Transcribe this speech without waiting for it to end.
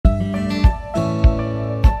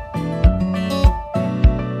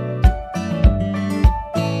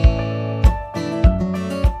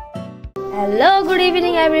Good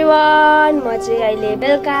evening everyone. म चाहिँ अहिले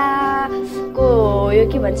बेलुकाको यो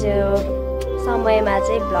के भन्छ समयमा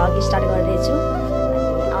चाहिँ भ्लग स्टार्ट गर्दैछु।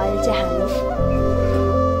 अहिले चाहिँ हामी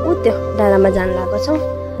त्यो डाँडामा जान लागेको छौँ।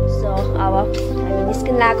 सो अब हामी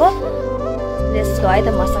निस्किन लागेको। लेट्स गो है त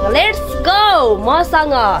मसँग। लेट्स गो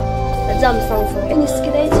मसँग जाम सँगसँगै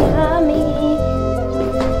निस्किँदैछु हामी।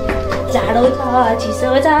 जाडो छ, चिसो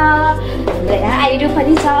छ, आइरु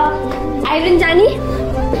पनि छ। आइरु जानी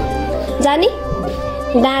जानी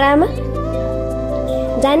डाँडामा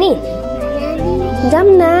जानी जाम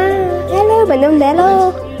न। हेलो भन्नु हेलो।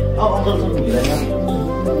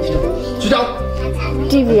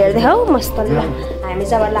 टिभी हेर्दै हौ मस्त। ल हामी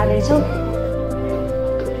जब लाग्दैछौँ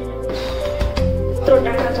यत्रो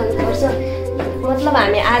टाढा जानुपर्छ। मतलब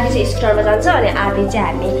हामी आधी चाहिँ स्कुटरमा जान्छ अनि आधी चाहिँ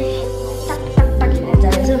हामी टक टक टक हिँडेर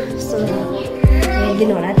जान्छौँ। सो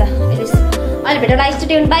हेरिदिनु होला त। अहिले भेट होला। Stay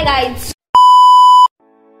tune. By guys.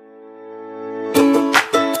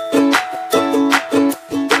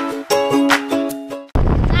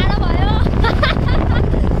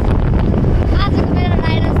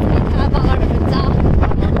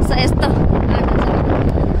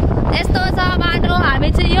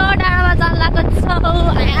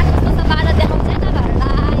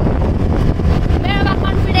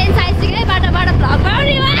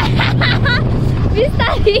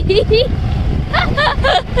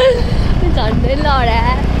 झन्डै लडा।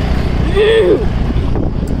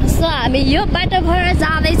 सो हामी यो बाटो भएर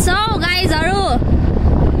जाँदैछौँ गाइजहरू।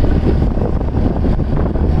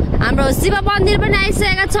 हाम्रो शिव मन्दिर पनि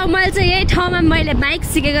आइसकेका छौँ। मैले चाहिँ यही ठाउँमा मैले बाइक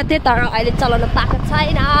सिकेको थिएँ तर अहिले चलाउन पाएको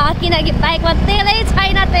छैन किनकि बाइकमा तेलै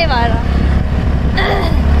छैन। त्यही भएर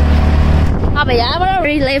अब यहाँबाट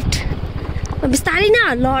लेफ्ट बिस्तारै न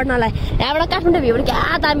लड्नलाई। यहाँबाट काठमाडौँ भ्यू पनि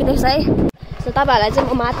क्या दामी देख्छ है। सो तपाईँहरूलाई चाहिँ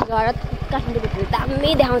म माथि गएर काठमाडौँ भ्यू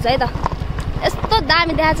दामी देखाउँछ है त। यस्तो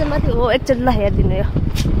दामी देखाएको छ माथि। हो एकचोटि ल हेरिदिनु यो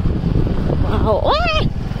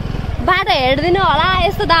बाटो हेरिदिनु होला।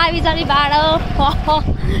 यस्तो दामी छ नि बाटो।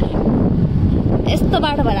 यस्तो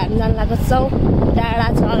बाटो भएर हामी जान लागेको छौँ। डाँडा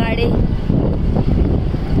छ अगाडि।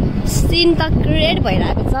 सिन त क्रिएट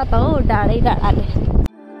भइरहेको छ त हौ डाँडै डाँडाले।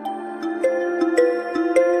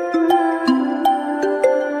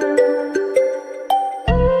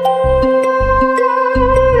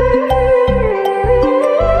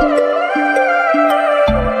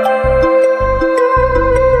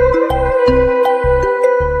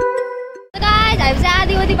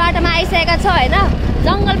 होइन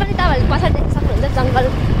जङ्गल पनि तपाईँहरूले पछाडि देख्न सक्नुहुन्छ। जङ्गल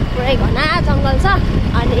पुरै घना जङ्गल छ।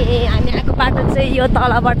 अनि हामी आएको बाटो चाहिँ यो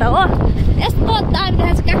तलबाट हो। यस्तो दामी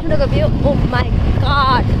देखाएको छ काठमाडौँको भ्यू। Oh my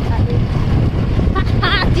God.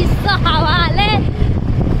 चिसो हावाले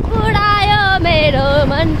उडायो मेरो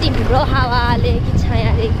मन तिम्रो हावाले कि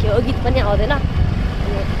छायाले। के हो गीत पनि आउँदैन।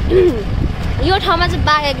 यो ठाउँमा चाहिँ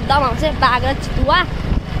बाघ एकदम आउँछ। बाघ र चितुवा।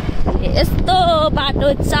 यस्तो बाटो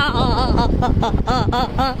छ।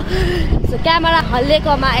 सो क्यामेरा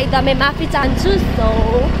हल्लेकोमा एकदमै माफी चाहन्छु। सो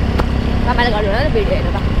तपाईँले गर्नु होला भिडियो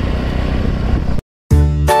हेरेर।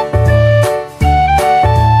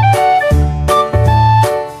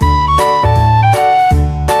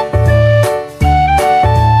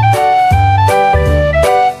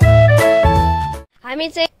 हामी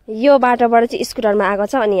चाहिँ यो बाटोबाट चाहिँ स्कुटरमा आएको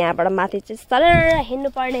छ अनि यहाँबाट माथि चाहिँ सरर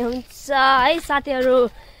हिँड्नुपर्ने हुन्छ है साथीहरू।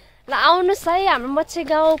 ल आउनुहोस् है हाम्रो मच्छे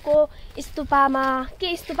गाउँको स्तुपामा।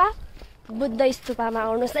 के स्तुपा? बुद्ध स्तुपामा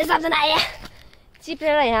आउनुहोस् है सबजना। आए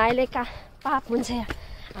चिप्रेर यहाँ अहिले पाप हुन्छ यहाँ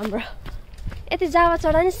हाम्रो। यति जावा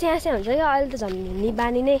चढा नि स्या हुन्छ क्या। अहिले त झन् हिँड्ने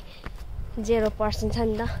बानी नै 0% छ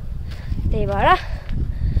नि त। त्यही भएर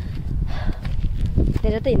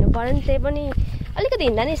धेरै त हिँड्नु पऱ्यो नि। त्यही पनि अलिकति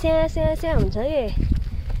हिँड्दा नि स्या हुन्छ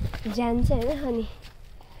कि ज्यान चाहिँ होइन।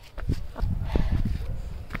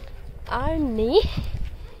 अनि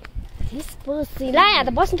ल यहाँ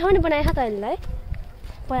त बस्ने ठाउँ नि बनाएको त अहिले है।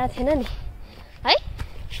 पहिला थिएन नि है।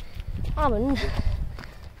 भन्नु न।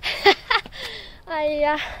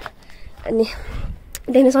 आइया अनि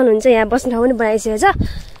देख्न सक्नुहुन्छ यहाँ बस्ने ठाउँ पनि बनाइसकेको छ।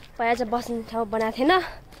 पहिला चाहिँ बस्ने ठाउँ बनाएको थिएन।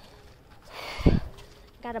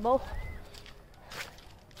 गाह्रो भाउ।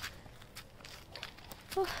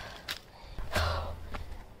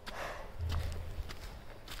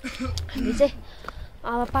 हामी चाहिँ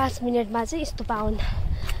अब 5 मिनटमा चाहिँ यस्तो पाउनु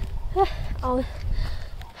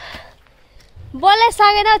बोल्नै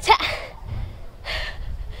सकेन। छ्या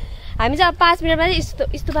हामी चाहिँ अब 5 मिनटमा चाहिँ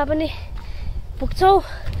स्तुपा पनि पुग्छौँ।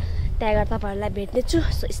 त्यहाँ गएर तपाईँहरूलाई भेट्नेछु।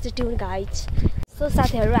 So stay tune guys. So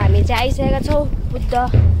साथीहरू हामी चाहिँ आइसकेका छौँ बुद्ध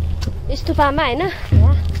स्तुपामा होइन।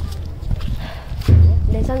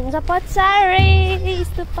 देख्नुहुन्छ पछाडि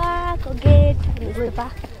स्तुपाको गेट। स्तुपा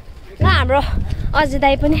ल हाम्रो अझै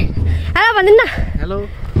दाइ पनि हेलो भन्दिन न हेलो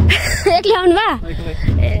एक्लै आउनु भयो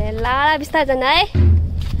ए ल बिस्तारै जानु है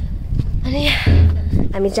अनि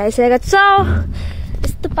हामी जाइसकेका छौँ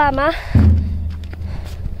स्तूपमा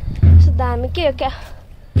यस्तो दामी के हो क्या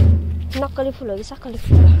नक्कली फुल हो कि सक्कली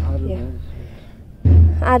फुल हो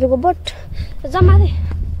आरुको बोट जम्मा दे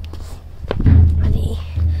अनि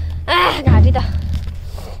घाँटी त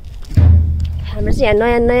हाम्रो चाहिँ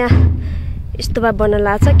यहाँ नयाँ स्तूपा बन्न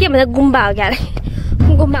लाग्छ के भन्छ गुम्बा हो क्या अरे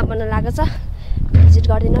गुम्बा बन्न लागेको छ भिजिट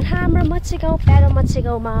गरिदिनु हाम्रो मच्छेगाउँ प्यारो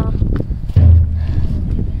मच्छेगाउँमा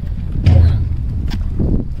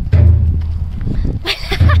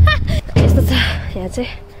यस्तो छ यहाँ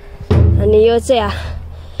चाहिँ अनि यो चाहिँ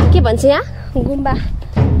के भन्छ यहाँ गुम्बा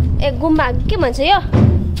ए गुम्बा के भन्छ यो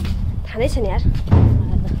थाहा नै छैन यार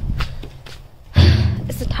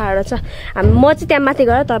यस्तो ठाडो छ म चाहिँ त्यहाँ माथि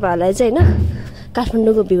गएर तपाईँहरूलाई चाहिँ होइन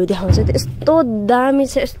काठमाडौँको भ्यू देखाउँछ यस्तो दामी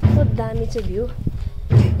छ भ्यू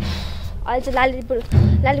अहिले चाहिँ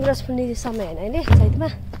लाली गुराँस फुल्ने समय होइन अहिले चैतमा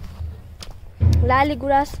लाली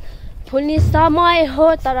गुराँस फुल्ने समय हो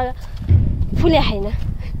तर फुले छैन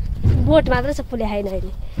बोट मात्रै छ फुले छैन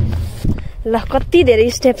अहिले ल कति धेरै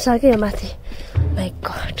स्टेप छ क्या माथि माइ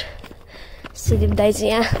गड सुदीप दाइ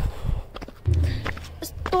चाहिँ यहाँ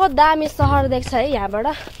यस्तो दामी सहर देख्छ है यहाँबाट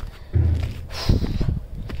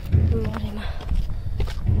मरेमा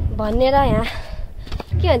भनेर यहाँ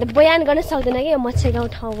के भन्छ बयान गर्न सक्दैन कि यो मच्छेगाउँ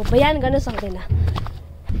ठाउँको बयान गर्न सक्दैन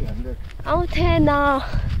आउँथेन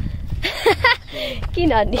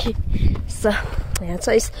किन अनि यहाँ छ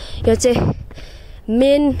यो चाहिँ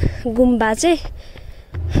मेन गुम्बा चाहिँ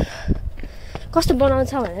कस्तो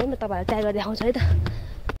बनाउँछ भनेर म तपाईँहरूलाई ट्राई गरेर देखाउँछु है त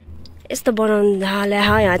यस्तो बनाउँदा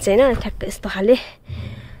यहाँ चाहिँ होइन ठ्याक्क यस्तो खाले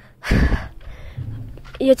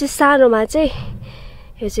यो चाहिँ सानोमा चाहिँ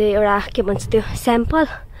यो चाहिँ एउटा के भन्छ त्यो स्याम्पल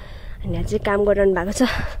अनि यहाँ चाहिँ काम गरिरहनु भएको छ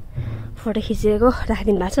फोटो खिचेको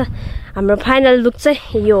राखिदिनु भएको छ हाम्रो फाइनल लुक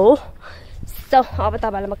चाहिँ यो हो सो अब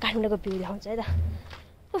तपाईँहरूलाई म काठमाडौँको भ्यू देखाउँछु है त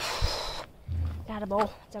गाह्रो भयो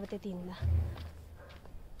जब त्यति हिँड्दा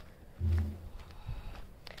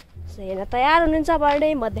हेर्न तयार हुनुहुन्छ बर्डे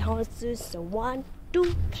म देखाउँछु 1 2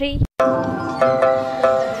 3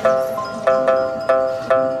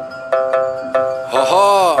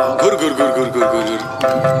 घुर घुर घुर घुर घुर घुर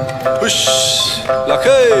हुश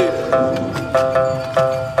लखे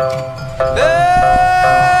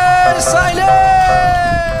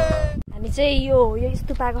हामी चाहिँ यो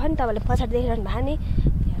स्तूपाको हो नि तपाईँले पछाडि देखिरहनु भएको नि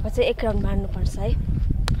यहाँको चाहिँ एक राउन्ड मार्नुपर्छ है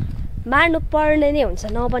मार्नु पर्ने नै हुन्छ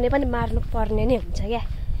नबने पनि मार्नु पर्ने नै हुन्छ क्या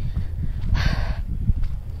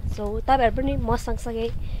सो तपाईँहरू पनि म सँगसँगै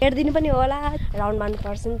हेरिदिनु पनि होला राउन्ड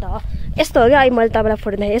मार्नुपर्छ नि त यस्तो हो क्या अहिले मैले तपाईँलाई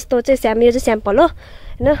फोटो देखाएँ यस्तो चाहिँ यो चाहिँ स्याम्पल हो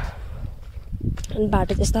होइन अनि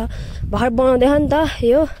बाटो चाहिँ यस्तो भर बनाउँदै हो नि त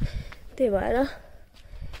यो त्यही भएर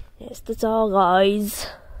यस्तो छ गाइज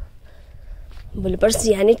भोलि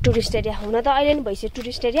पर्सि यहाँ नि टुरिस्ट एरिया हुन त अहिले नि भइसक्यो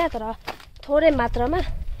टुरिस्ट एरिया तर थोरै मात्रामा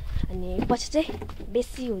अनि पछि चाहिँ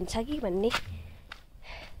बेसी हुन्छ कि भन्ने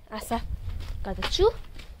आशा गर्दछु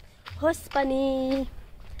होस् पनि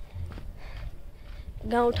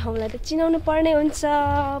गाउँठाउँलाई त चिनाउनु पर्ने हुन्छ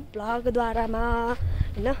भ्लगद्वारामा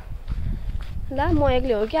होइन ल म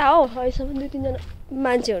एक्लै हो क्या हो अहिलेसम्म 2-3 जना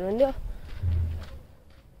मान्छे हुनुहुन्थ्यो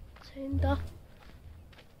छैन त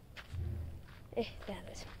ए त्यहाँ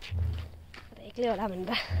रहेछ एक्लै होला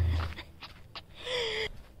भनेर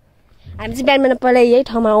हामी चाहिँ बिहान पहिला यही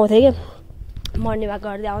ठाउँमा आउँथ्यो कि मर्निङ वाक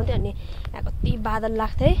गर्दै आउँथ्यो अनि यहाँ कति बादल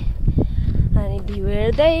लाग्थ्यो अनि भ्यू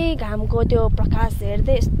हेर्दै घामको त्यो प्रकाश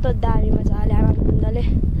हेर्दै यस्तो दामी मजाले आनन्दले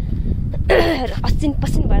असिन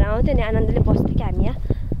पसिन भएर आउँथ्यो अनि आनन्दले बस्थ्यो कि हामी यहाँ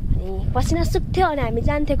अनि पसिना सुक्थ्यो अनि हामी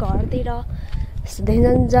जान्थ्यो घरतिर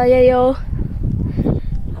देखिन्छ यो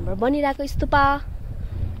हाम्रो बनिरहेको स्तूपा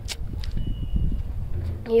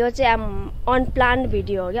यो चाहिँ अनप्लान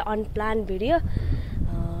भिडियो हो क्या अनप्लान भिडियो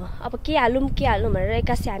अब के हालौँ भनेर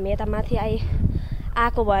एक्कासी हामी यता माथि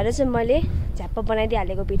आएको भएर चाहिँ मैले झ्याप्प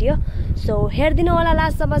बनाइदिइहालेको भिडियो सो हेरिदिनु होला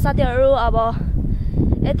लास्टसम्म साथीहरू अब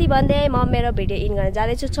यति भन्दै म मेरो भिडियो इन गर्न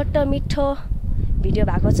जाँदैछु छोटो मिठो भिडियो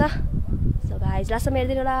भएको छ सो गाइज लास्टसम्म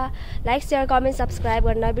हेरिदिनु होला लाइक सेयर कमेन्ट सब्सक्राइब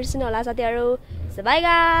गर्न नबिर्सिनु होला साथीहरू so by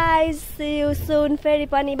guys see you सुन फेरि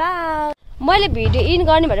पनि बाई मैले भिडियो इन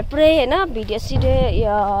गर्ने भनेर पुरै होइन भिडियो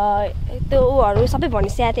सिडियो त्यो उहरू सबै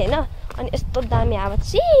भनिसकेको थिएँ होइन अनि यस्तो दामी हावा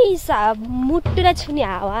चिसा मुटुलाई छुने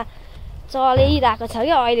हावा चलिरहेको छ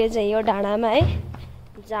क्या अहिले चाहिँ यो डाँडामा है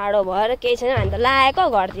जाडो भएर केही छैन हामी त लागेको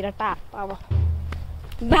घरतिर टाप अब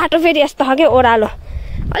बाटो फेरि यस्तो खालको ओह्रालो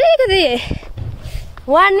अलिकति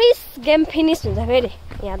 1 मिस गेम फिनिस हुन्छ फेरि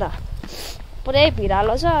यहाँ त पुरै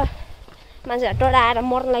भिरालो छ मान्छेहरू टोडा आएर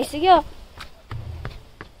मर्न लागिसक्यो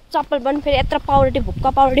चप्पल पनि फेरि यत्रो पाउरोटी भुक्क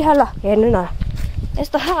पाउरोटी ल हेर्नु न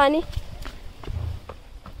यस्तो छ अनि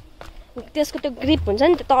त्यसको त्यो ग्रिप हुन्छ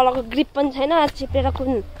नि त्यो तलको ग्रिप पनि छैन चिप्लेर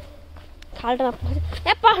कुन खाल्टोमा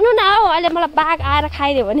ए पख्नु न हौ अहिले मलाई बाघ आएर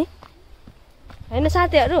खाइदियो भने होइन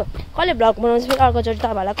साथीहरू कसले भ्लग बनाउँछ फेरि अर्कोचोटि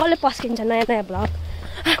तपाईँहरूलाई कसले पस्किन्छ नयाँ नयाँ भ्लग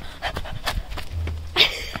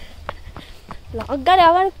ल अगाडि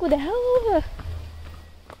अगाडि कुदे हौ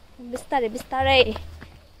बिस्तारै बिस्तारै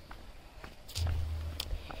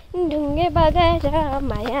ढुङ्गे बगेर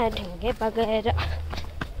माया ढुङ्गे बगेर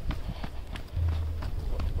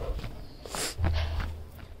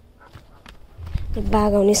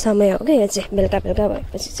बाघ आउने समय हो क्या यो चाहिँ बेलुका बेलुका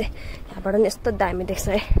भएपछि चाहिँ यहाँबाट पनि यस्तो दामी देख्छ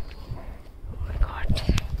है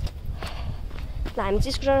ल हामी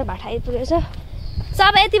चाहिँ स्कुटर भाटा आइपुगेको छ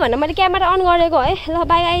सब यति भन्दा मैले क्यामेरा अन गरेको है ल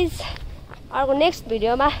बाई गाइज अर्को नेक्स्ट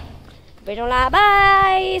भिडियोमा भेटौँला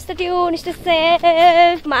by stay tune stay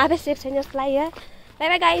safe म आफै सेफ छैन जस्तो लाग्यो बाई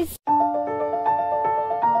बाई गाइज